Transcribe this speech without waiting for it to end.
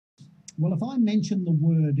Well, if I mention the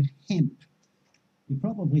word hemp, you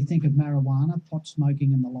probably think of marijuana, pot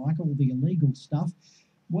smoking and the like, all the illegal stuff.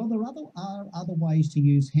 Well, there are other ways to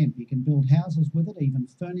use hemp. You can build houses with it, even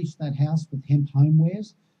furnish that house with hemp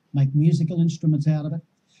homewares, make musical instruments out of it.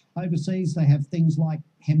 Overseas, they have things like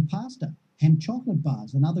hemp pasta, hemp chocolate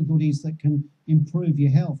bars, and other goodies that can improve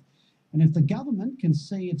your health. And if the government can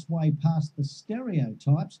see its way past the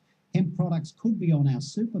stereotypes, hemp products could be on our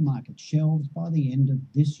supermarket shelves by the end of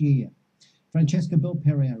this year. Francesca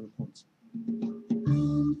Belperio reports.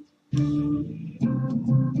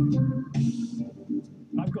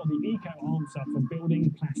 I've got the eco answer for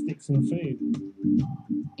building, plastics and food.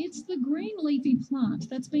 It's the green leafy plant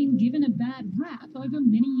that's been given a bad rap over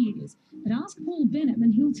many years. But ask Paul Benham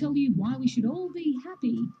and he'll tell you why we should all be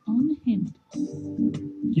happy on hemp.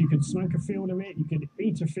 You could smoke a field of it, you could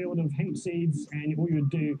eat a field of hemp seeds, and all you would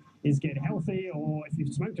do is get healthy, or if you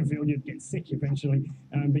smoked a field, you'd get sick eventually,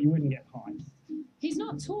 but you wouldn't get high. He's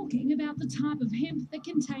not talking about the type of hemp that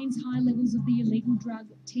contains high levels of the illegal drug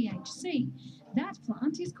THC. That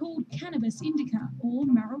plant is called cannabis indica, or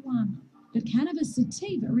marijuana. But cannabis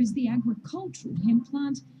sativa is the agricultural hemp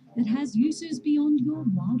plant that has uses beyond your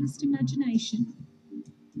wildest imagination.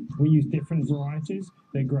 We use different varieties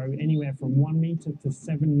that grow anywhere from 1 metre to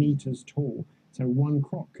 7 metres tall. So one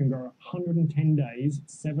crop can grow 110 days,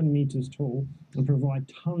 7 metres tall, and provide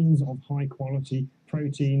tons of high quality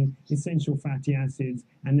protein, essential fatty acids,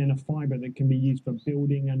 and then a fibre that can be used for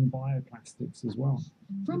building and bioplastics as well.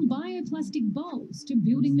 From bioplastic bowls to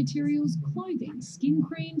building materials, clothing, skin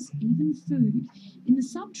creams, even food. In the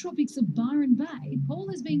subtropics of Byron Bay, Paul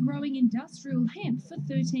has been growing industrial hemp for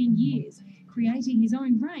 13 years, creating his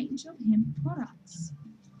own range of hemp products.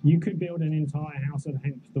 You could build an entire house of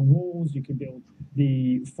hemp. The walls, you could build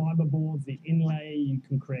the fibre boards, the inlay, you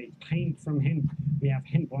can create paint from hemp. We have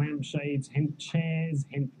hemp lampshades, hemp chairs,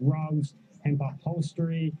 hemp rugs, hemp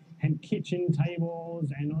upholstery, hemp kitchen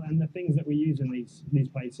tables, and the things that we use in these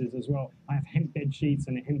places as well. I have hemp bed sheets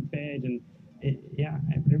and a hemp bed, and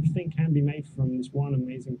everything can be made from this one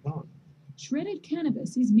amazing plant. Shredded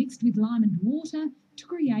cannabis is mixed with lime and water to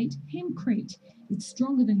create hempcrete. It's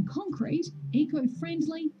stronger than concrete,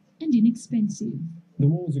 eco-friendly and inexpensive. The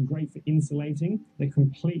walls are great for insulating. They're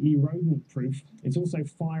completely rodent-proof. It's also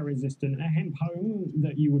fire-resistant. A hemp home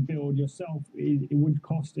that you would build yourself, it would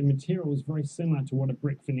cost in materials very similar to what a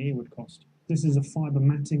brick veneer would cost. This is a fibre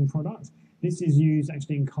matting product. This is used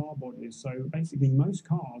actually in car bodies. So basically most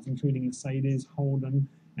cars, including Mercedes, Holden,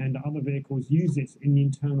 and other vehicles, use this in the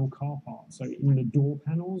internal car parts. So in the door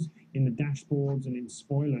panels, in the dashboards, and in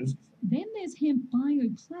spoilers. Then there's hemp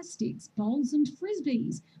bioplastics, bowls and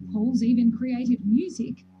frisbees. Paul's even created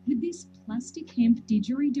music with this plastic hemp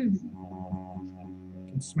didgeridoo.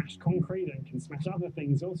 Can smash concrete and can smash other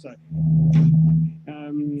things also,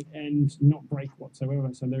 and not break whatsoever.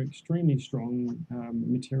 So they're extremely strong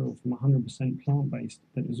material from 100% plant-based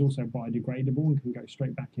that is also biodegradable and can go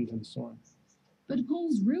straight back into the soil. But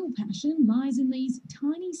Paul's real passion lies in these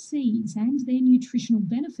tiny seeds and their nutritional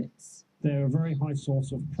benefits. They're a very high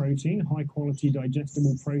source of protein, high quality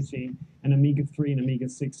digestible protein, and omega-3 and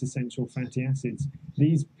omega-6 essential fatty acids.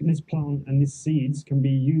 This plant and these seeds can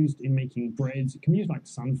be used in making breads. It can be used like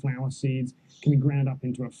sunflower seeds, can be ground up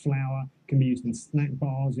into a flour, can be used in snack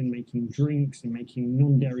bars, in making drinks, in making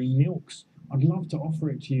non-dairy milks. I'd love to offer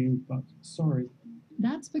it to you, but sorry.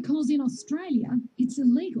 That's because in Australia, it's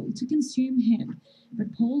illegal to consume hemp.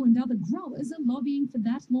 But Paul and other growers are lobbying for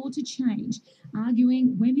that law to change,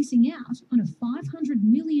 arguing we're missing out on a $500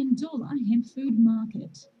 million hemp food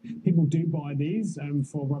market. People do buy these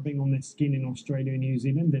for rubbing on their skin in Australia and New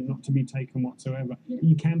Zealand. They're not to be taken whatsoever. Yeah.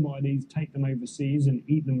 You can buy these, take them overseas and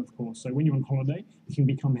eat them, of course. So when you're on holiday, you can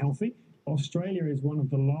become healthy. Australia is one of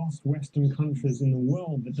the last Western countries in the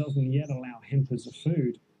world that doesn't yet allow hemp as a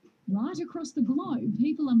food. Right across the globe,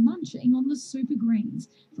 people are munching on the super greens,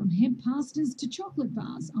 from hemp pastas to chocolate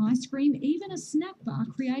bars, ice cream, even a snack bar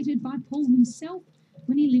created by Paul himself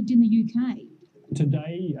when he lived in the UK.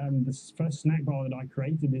 Today, the first snack bar that I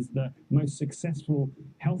created is the most successful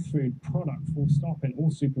health food product, full stop, in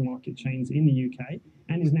all supermarket chains in the UK,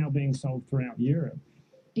 and is now being sold throughout Europe.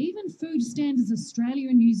 Even food standards Australia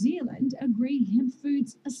and New Zealand agree hemp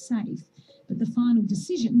foods are safe. But the final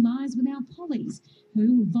decision lies with our pollies,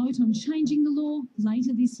 who will vote on changing the law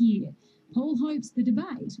later this year. Paul hopes the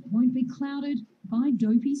debate won't be clouded by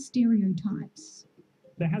dopey stereotypes.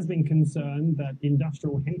 There has been concern that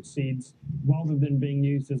industrial hemp seeds, rather than being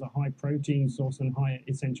used as a high protein source and high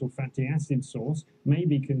essential fatty acid source, may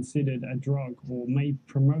be considered a drug or may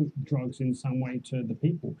promote drugs in some way to the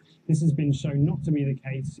people. This has been shown not to be the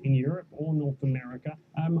case in Europe or North America.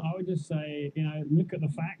 I would just say, look at the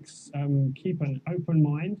facts, keep an open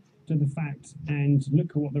mind to the facts, and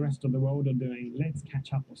look at what the rest of the world are doing. Let's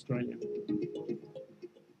catch up, Australia.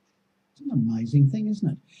 It's an amazing thing, isn't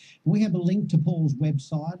it? We have a link to Paul's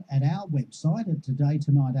website at our website at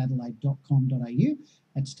todaytonightadelaide.com.au.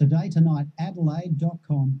 That's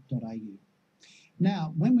todaytonightadelaide.com.au.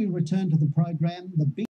 Now, when we return to the program, the big